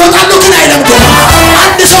ጋር ይወጣሉ ግን አይለምዱም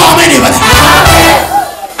አንድ ሰው አሜን ይበል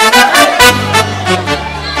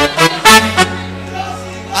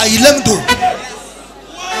አይለምዱ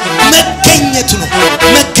መገኘት ነው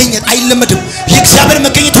መገኘት አይለመድም የእግዚአብሔር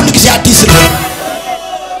መገኘት ሁሉ ጊዜ አዲስ ነው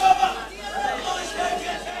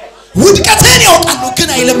ውድቀትን ያውቃሉ ግን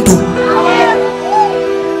አይለምዱ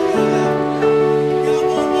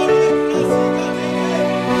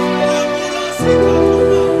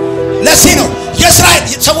ለዚህ ነው የእስራኤል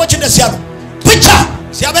ሰዎች እንደዚህ ያሉ ብቻ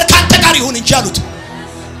እግዚአብሔር ካንተ ጋር ይሁን እንጂ አሉት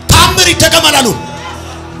ታምር ይተገማላሉ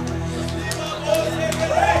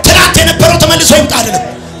የነበረው ተመልሶ ይምጣ አይደለም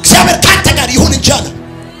እግዚአብሔር ካንተ ጋር ይሁን እንጂ አለ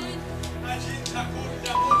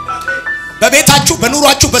በቤታችሁ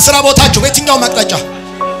በኑሯችሁ በስራ ቦታችሁ በየትኛው ማቅጣጫ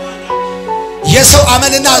የሰው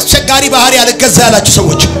አመልና አስቸጋሪ ባህሪ ያልገዛ ያላችሁ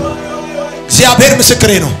ሰዎች እግዚአብሔር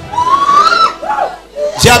ምስክሬ ነው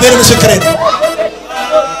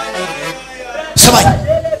ስማኝ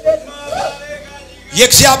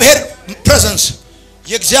የእግዚአብሔር ፕሬዘንስ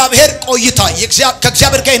የእግዚአብሔር ቆይታ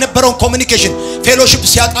ከእግዚአብሔር ጋር የነበረው ኮሙኒኬሽን ፌሎሺፕ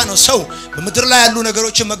ሲያጣ ነው ሰው በመድር ላይ ያሉ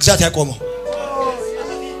ነገሮችን መግዛት ያቆመው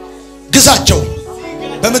ግዛቸው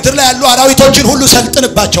በመድር ላይ ያሉ አራዊቶችን ሁሉ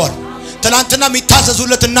ሰልጥንባቸዋል ትላንትና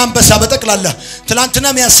የሚታዘዙለት እና አንበሳ በጠቅላላ ትላንትና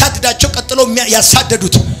የሚያሳድዳቸው ቀጥሎ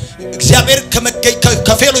ያሳደዱት እግዚአብሔር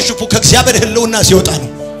ከፌሎሺፑ ከእግዚአብሔር ህልውና ሲወጣ ነው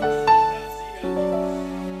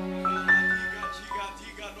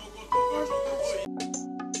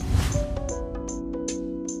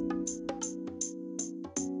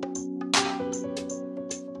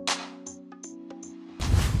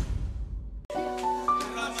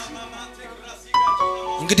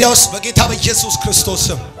እንግዲያውስ በጌታ በኢየሱስ ክርስቶስ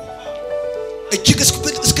ስም እጅግ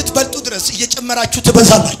እስክትበልጡ ድረስ እየጨመራችሁ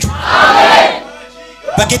ትበዛላችሁ አሜን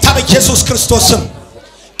በጌታ በኢየሱስ ክርስቶስ ስም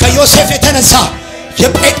ከዮሴፍ የተነሳ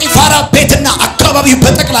የጴጢፋራ ቤትና አካባቢው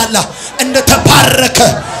በጠቅላላ እንደተባረከ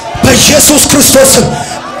በኢየሱስ ክርስቶስ ስም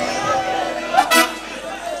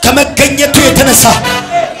ከመገኘቱ የተነሳ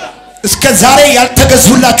እስከ ዛሬ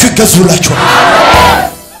ያልተገዙላችሁ ይገዙላችሁ አሜን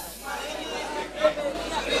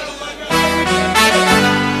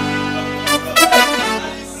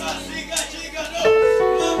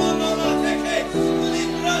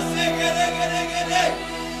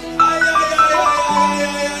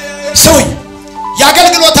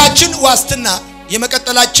ያገልግሎታችን ዋስትና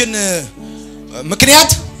የመቀጠላችን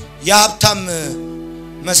ምክንያት የሀብታም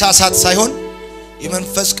መሳሳት ሳይሆን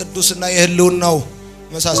የመንፈስ ቅዱስና የህልውናው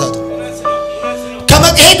መሳሳት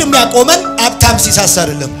ከመሄድ የሚያቆመን ሀብታም ሲሳሳ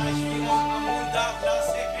አይደለም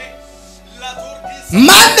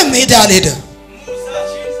ማንም ሄደ አልሄደ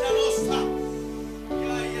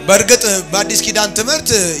በርግጥ በአዲስ ኪዳን ትምህርት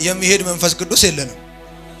የሚሄድ መንፈስ ቅዱስ የለንም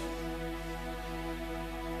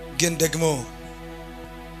ግን ደግሞ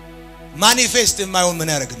ማኒፌስት የማይሆን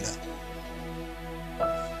ምን ያደርግልናል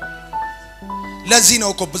ለዚህ ነው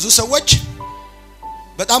እኮ ብዙ ሰዎች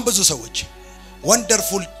በጣም ብዙ ሰዎች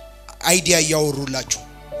ወንደርፉል አይዲያ ያወሩላችሁ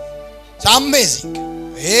አሜዚንግ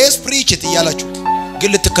ስፕሪችት እያላችሁ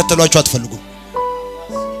ግን ልትከተሏቸው አትፈልጉም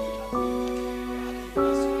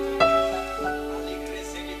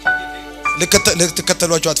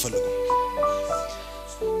ልትከተሏቸው አትፈልጉም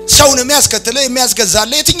ሰውን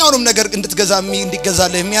የሚያስገዛለ የትኛውንም ነገር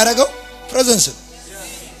እንድትገዛለ የሚያደርገው ፕሬዘንስ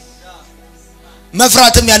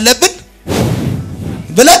መፍራትም ያለብን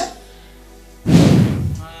ብለ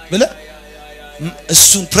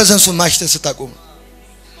እሱን ፕሬዘንሱን ማሽተት ስታቆም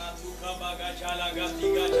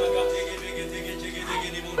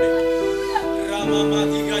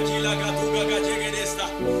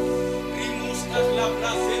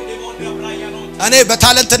እኔ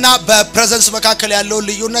በታለንትና በፕሬዘንስ መካከል ያለው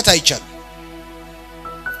ልዩነት አይቻል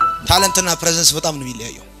ታለንትና ፕሬዘንስ በጣም ነው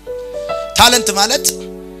የሚለያየው ታለንት ማለት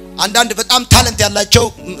አንዳንድ በጣም ታለንት ያላቸው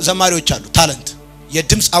ዘማሪዎች አሉ ታለንት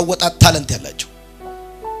የድምጽ አወጣት ታለንት ያላቸው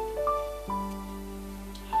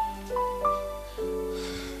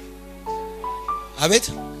አቤት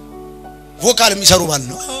ቮካል የሚሰሩ ማለት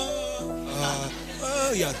ነው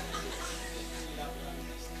ያ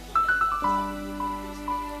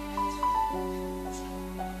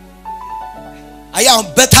አያው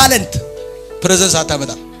በታለንት ፕሬዘንስ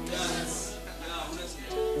አታመጣም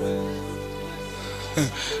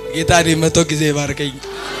ጌታዬ መቶ ጊዜ ባርከኝ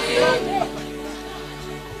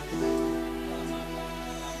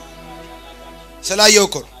ስላየው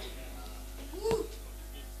እኮ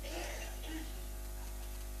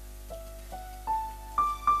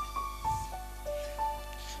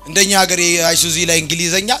እንደኛ ሀገር አይሱዚ ላይ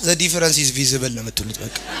እንግሊዘኛ the difference is visible ነው የምትሉት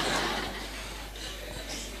በቃ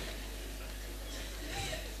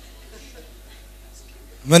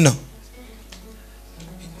ምን ነው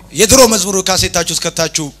የድሮ መዝሙር ካሴታችሁ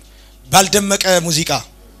እስከታችሁ ባልደመቀ ሙዚቃ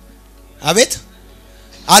አቤት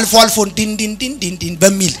አልፎ አልፎ ዲን ዲን ዲን ዲን ዲን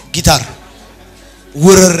በሚል ጊታር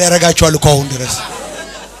ውርር ያረጋችኋል እኮ አሁን ድረስ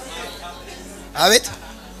አቤት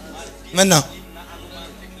ምን ነው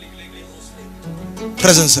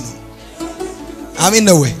ፕሬዘንስ ነው አሜን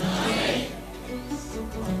ነው ወይ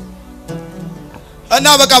እና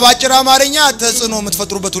በቃ ባጭር አማርኛ ተጽኖ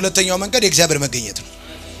የምትፈጥሩበት ሁለተኛው መንገድ የእግዚአብሔር መገኘት ነው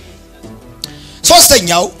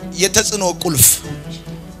ሶስተኛው የተጽኖ ቁልፍ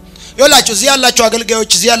ይላችሁ እዚህ ያላችሁ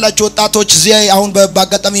አገልጋዮች እዚህ ያላችሁ ወጣቶች እዚህ አሁን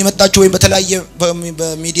በአጋጣሚ የመጣችሁ ወይ በተለያየ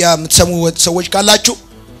በሚዲያ የምትሰሙ ሰዎች ካላችሁ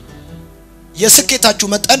የስኬታችሁ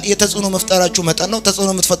መጠን የተጽኖ መፍጠራችሁ መጠን ነው ተጽኖ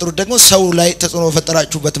የምትፈጥሩት ደግሞ ሰው ላይ ተጽኖ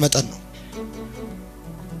መፍጠራችሁበት መጠን ነው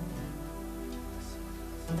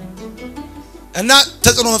እና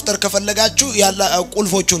ተጽኖ መፍጠር ከፈለጋችሁ ያላ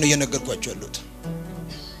ቁልፎቹን እየነገርኳችሁ ያሉት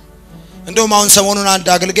እንደውም አሁን ሰሞኑን አንድ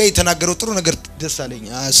አገልጋይ የተናገረው ጥሩ ነገር ደስ አለኝ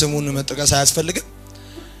ስሙን መጥቀስ አያስፈልግም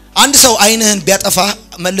አንድ ሰው አይንህን ቢያጠፋ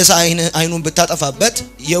መልሰ አይኑን ብታጠፋበት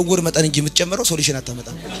የውር መጠን እንጂ የምትጨምረው ሶሉሽን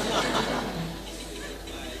አታመጣም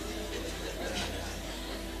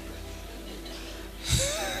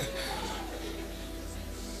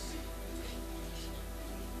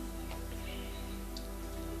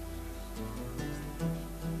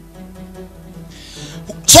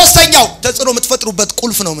ሶስተኛው ተጽኖ የምትፈጥሩበት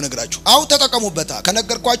ቁልፍ ነው ምነግራችሁ አው ተጠቀሙበታ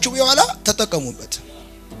ከነገርኳችሁ በኋላ ተጠቀሙበት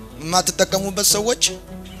ማትጠቀሙበት ሰዎች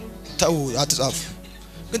ተው አትጻፉ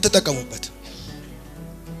ግን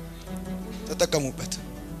ተጠቀሙበት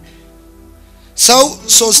ሰው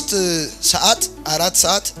 3 ሰዓት 4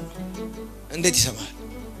 ሰዓት እንዴት ይሰማል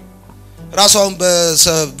ራስዎን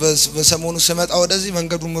በሰሞኑ ስመጣ ወደዚህ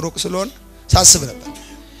መንገዱ ምሩቅ ስለሆነ ሳስብ ነበር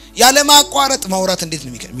ያለ ማቋረጥ ማውራት እንዴት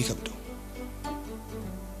ነው የሚከብደው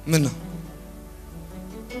ምን ነው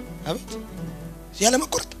አቤት ያለ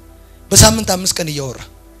ማቋረጥ በሳምንት 5 ቀን እያወራ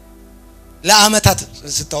ለአመታት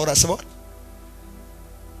ስታወራ አስበዋል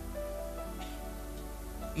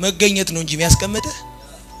መገኘት ነው እንጂ የሚያስቀምጥህ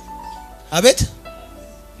አቤት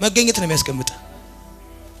መገኘት ነው የሚያስቀምጥህ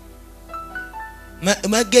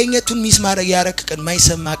መገኘቱን ሚስማር ያረክ ቀን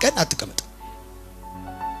ማይሰማ ቀን አትቀመጥ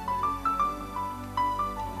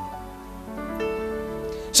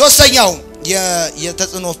ሶስተኛው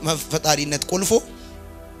የተጽኖ መፈጣሪነት ቁልፎ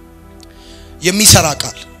የሚሰራ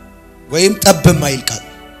ቃል ወይም ጠብ ማይል ቃል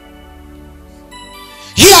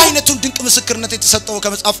ይህ አይነቱን ድንቅ ምስክርነት የተሰጠው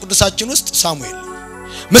ከመጽሐፍ ቅዱሳችን ውስጥ ሳሙኤል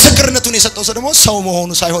ምስክርነቱን የሰጠው ሰው ደግሞ ሰው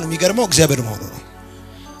መሆኑ ሳይሆን የሚገርመው እግዚአብሔር መሆኑ ነው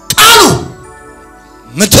ቃሉ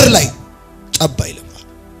ምድር ላይ ጠብ አይልም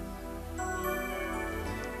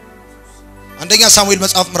አንደኛ ሳሙኤል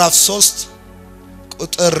መጽሐፍ ምዕራፍ 3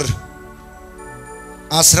 ቁጥር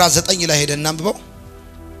 19 ላይ ሄደን እናንብበው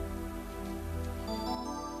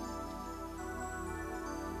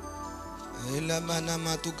ለማና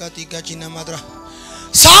ማቱካቲ ጋጂና ማድራ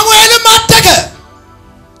ሳሙኤልም አደገ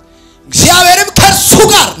እግዚአብሔርም ከሱ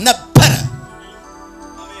ጋር ነበረ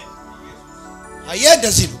አየ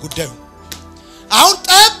እንደዚህ ነው ጉዳዩ አሁን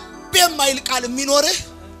ጠብ የማይል ቃል የሚኖርህ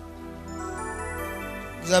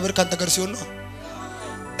እግዚአብሔር ካንተ ጋር ሲሆን ነው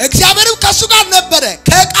እግዚአብሔርም ከሱ ጋር ነበረ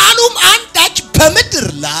ከቃሉም አንዳች በምድር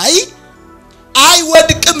ላይ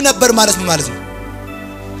አይወድቅም ነበር ማለት ምን ማለት ነው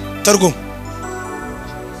ትርጉም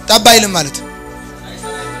ጠብ አይልም ማለት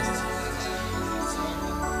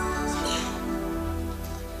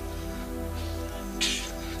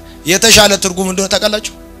የተሻለ ትርጉም እንደሆነ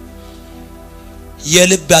ታውቃላችሁ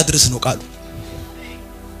የልብ አድርስ ነው ቃሉ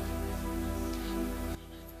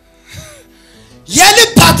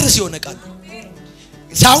የልብ አድርስ የሆነ ቃል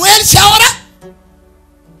ሳሙኤል ሲያወራ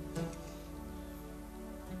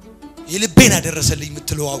የልቤን አደረሰልኝ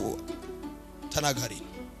የምትለው ተናጋሪ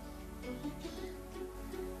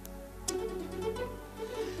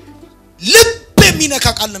ልብ የሚነካ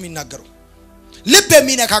ቃል ነው የሚናገረው ልብ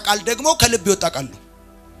የሚነካ ቃል ደግሞ ከልብ ይወጣ ቃል ነው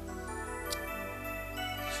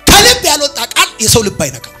ከልብ ያልወጣ ቃል የሰው ልብ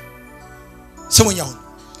አይነካም ስሙኝ አሁን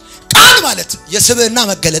ቃል ማለት የስብዕና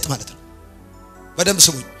መገለጥ ማለት ነው በደንብ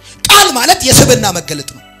ስሙኝ ቃል ማለት የስብዕና መገለጥ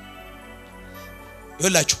ነው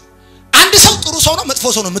ይኸውላችሁ አንድ ሰው ጥሩ ሰው ነው መጥፎ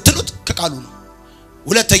ሰው ነው የምትሉት ከቃሉ ነው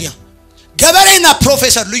ሁለተኛ ገበሬና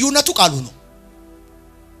ፕሮፌሰር ልዩነቱ ቃሉ ነው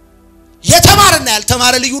የተማረና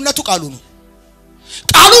ያልተማረ ልዩነቱ ቃሉ ነው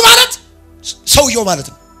ቃሉ ማለት ሰውየው ማለት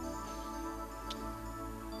ነው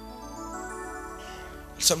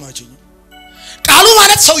ሰማችኝ ቃሉ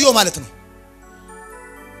ማለት ሰውየው ማለት ነው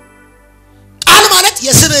ቃል ማለት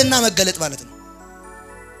የስብዕና መገለጥ ማለት ነው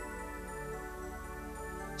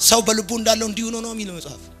ሰው በልቡ እንዳለው እንዲሁ ነው የሚለው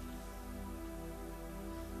መጽሐፍ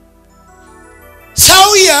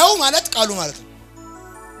ሰውየው ማለት ቃሉ ማለት ነው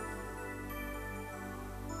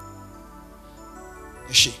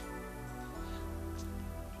እሺ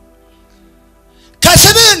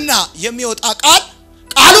ከስብዕና የሚወጣ ቃል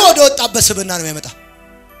ቃሉ ወደ ወጣበት ስብዕና ነው የሚያመጣ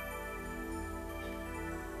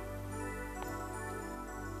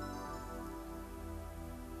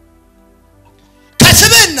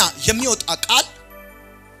ከስብዕና የሚወጣ ቃል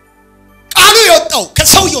ቃሉ የወጣው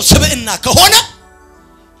ከሰውየው ስብዕና ከሆነ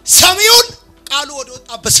ሰሚውን ቃሉ ወደ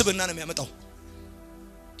ወጣበት ስብዕና ነው የሚያመጣው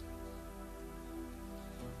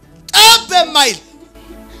ጠብ የማይል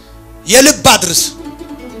የልብ አድርስ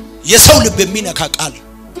የሰው ልብ የሚነካ ቃል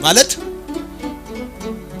ማለት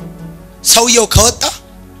ሰውየው ከወጣ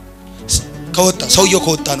ሰውየው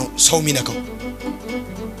ከወጣ ነው ሰው የሚነካው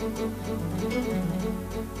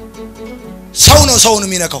ሰው ነው ሰውን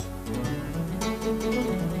የሚነካው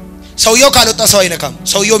ሰውየው ካልወጣ ሰው አይነካም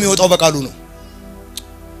ሰውየው የሚወጣው በቃሉ ነው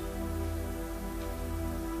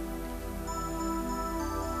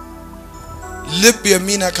ልብ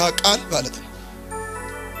የሚነካ ቃል ማለት ነው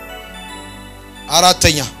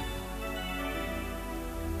አራተኛ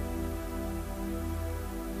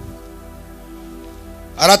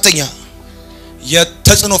አራተኛ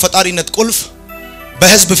የተጽኖ ፈጣሪነት ቁልፍ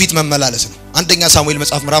በህዝብ ፊት መመላለስ ነው። አንደኛ ሳሙኤል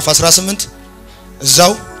መጽሐፍ ምዕራፍ 18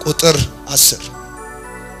 እዛው ቁጥር 10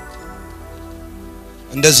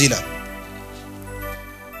 እንደዚህ ይላል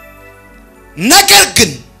ነገር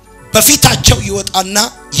ግን በፊታቸው ይወጣና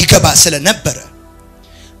ይገባ ስለነበረ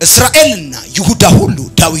እስራኤልና ይሁዳ ሁሉ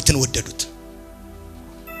ዳዊትን ወደዱት።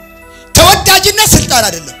 ተወዳጅነት ስልጣን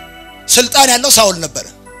አይደለም። ስልጣን ያለው ሳውል ነበር።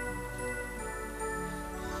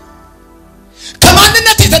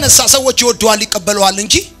 ከማንነት የተነሳ ሰዎች ይወዱዋል ይቀበሉዋል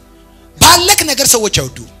እንጂ ባለክ ነገር ሰዎች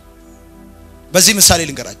አይወዱ። በዚህ ምሳሌ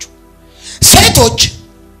ልንገራችሁ። ሴቶች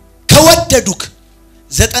ከወደዱክ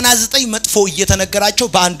 99 መጥፎ እየተነገራቸው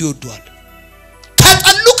በአንዱ ይወዱዋል።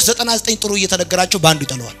 ከጠሉክ 99 ጥሩ እየተነገራቸው በአንዱ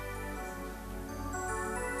ይጠሉዋል።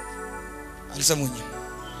 አልሰሙኝም?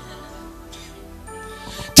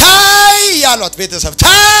 ታይ ያሏት ቤተሰብ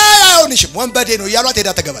ታይ አይሆንሽም ወንበዴ ነው ያሏት ሄዳ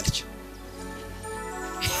ተገባለች።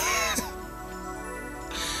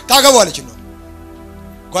 ታገባለች ነው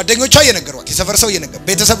ጓደኞቿ እየነገሯት የሰፈር ሰው እየነገረ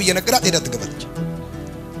ቤተሰብ እየነገራት ሄዳ ተገባለች።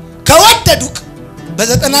 ከወደዱክ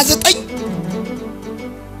በ99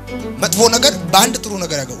 መጥፎ ነገር በአንድ ጥሩ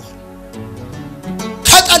ነገር ያገባዋል።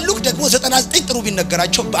 ከጠሉክ ደግሞ 99 ጥሩ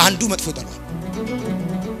ቢነገራቸው በአንዱ መጥፎ ይጠላዋል።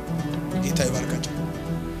 ጌታ ይባርካቸው።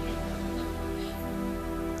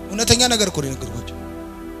 እውነተኛ ነገር እኮ ነው የነገርኳቸው።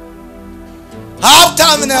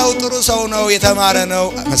 ሀብታም ነው ጥሩ ሰው ነው የተማረ ነው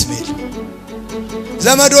መስሜል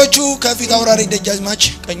ዘመዶቹ ከፊት አውራሪ ደጃዝማች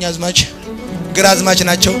ቀኛዝማች ግራዝማች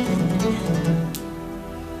ናቸው።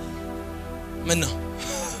 ምን ነው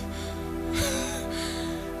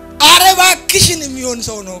አረባክሽን የሚሆን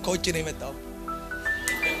ሰው ነው ከውጭ ነው የመጣው።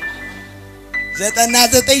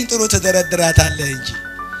 99 ጥሩ ተደረድራታለህ እንጂ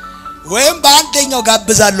ወይም በአንደኛው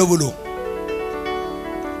ጋብዛለሁ ብሎ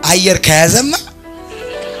አየር ከያዘማ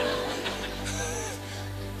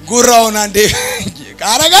ጉራውን አንዴ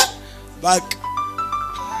ካረጋ ባክ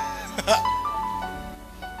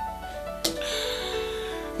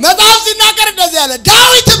መጽሐፍ ሲናገር እንደዚህ ያለ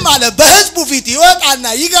ዳዊትም አለ በህዝቡ ፊት ይወጣና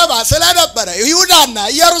ይገባ ስለነበረ ይሁዳና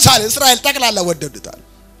ኢየሩሳሌም እስራኤል ጠቅላላ ወደዱታል።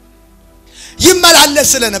 ይመላለስ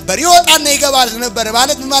ስለነበር ይወጣና ይገባ ስለነበር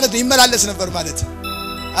ማለት ምን ማለት ነው? ይመላለስ ነበር ማለት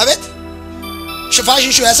አቤት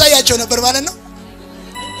ሽፋሽን ሹ ያሳያቸው ነበር ማለት ነው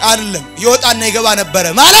አይደለም። ይወጣና ይገባ ነበር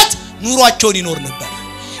ማለት ኑሯቸውን ይኖር ነበር።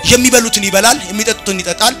 የሚበሉትን ይበላል የሚጠጡትን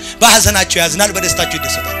ይጠጣል በሐዘናቸው ያዝናል በደስታቸው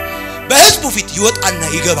ይደሰታል። በህዝቡ ፊት ይወጣና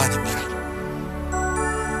ይገባ ነበር።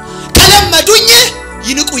 ከለመዱኝ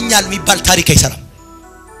ይንቁኛል የሚባል ታሪክ አይሰራም።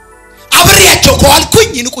 አብሬያቸው ከዋልኩኝ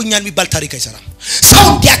ይንቁኛል የሚባል ታሪክ አይሰራም። ሰው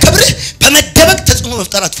እንዲያከብርህ በመደበቅ ተጽዕኖ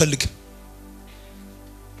መፍጠር አትፈልግም።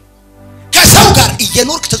 ከሰው ጋር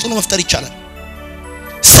እየኖርክ ተጽዕኖ መፍጠር ይቻላል።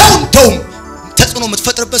 ሰው እንደውም ተጽዕኖ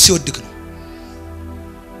የምትፈጥርበት ሲወድቅ ነው።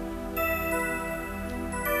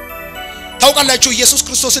 ታውቃላችሁ ኢየሱስ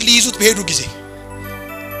ክርስቶስን ሊይዙት በሄዱ ጊዜ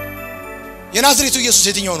የናዝሬቱ ኢየሱስ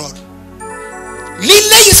የትኛው ነው አሉ።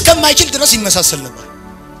 ሊለይ እስከማይችል ድረስ ይመሳሰል ነበር።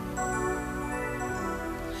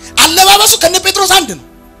 አለባበሱ ከነ ጴጥሮስ አንድ ነው።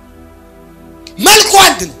 መልኩ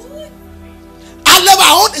አንድ ነው።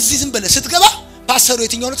 አለባውን እዚህ ዝም ብለህ ስትገባ ፓስተሩ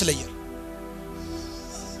የትኛው ነው ትለያለህ።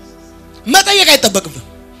 መጠየቅ አይጠበቅብህም።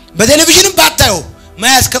 በቴሌቪዥንም ባታየው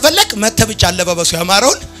ማያስ ከፈለክ መተህ ብቻ አለባበሱ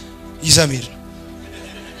ያማረውን ይዘምር።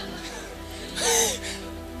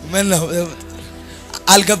 ምን ነው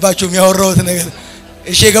አልገባችሁም ያወራሁት ነገር?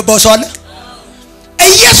 እሺ የገባው ሰው አለ?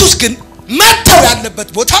 ኢየሱስ ግን መተው ያለበት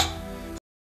ቦታ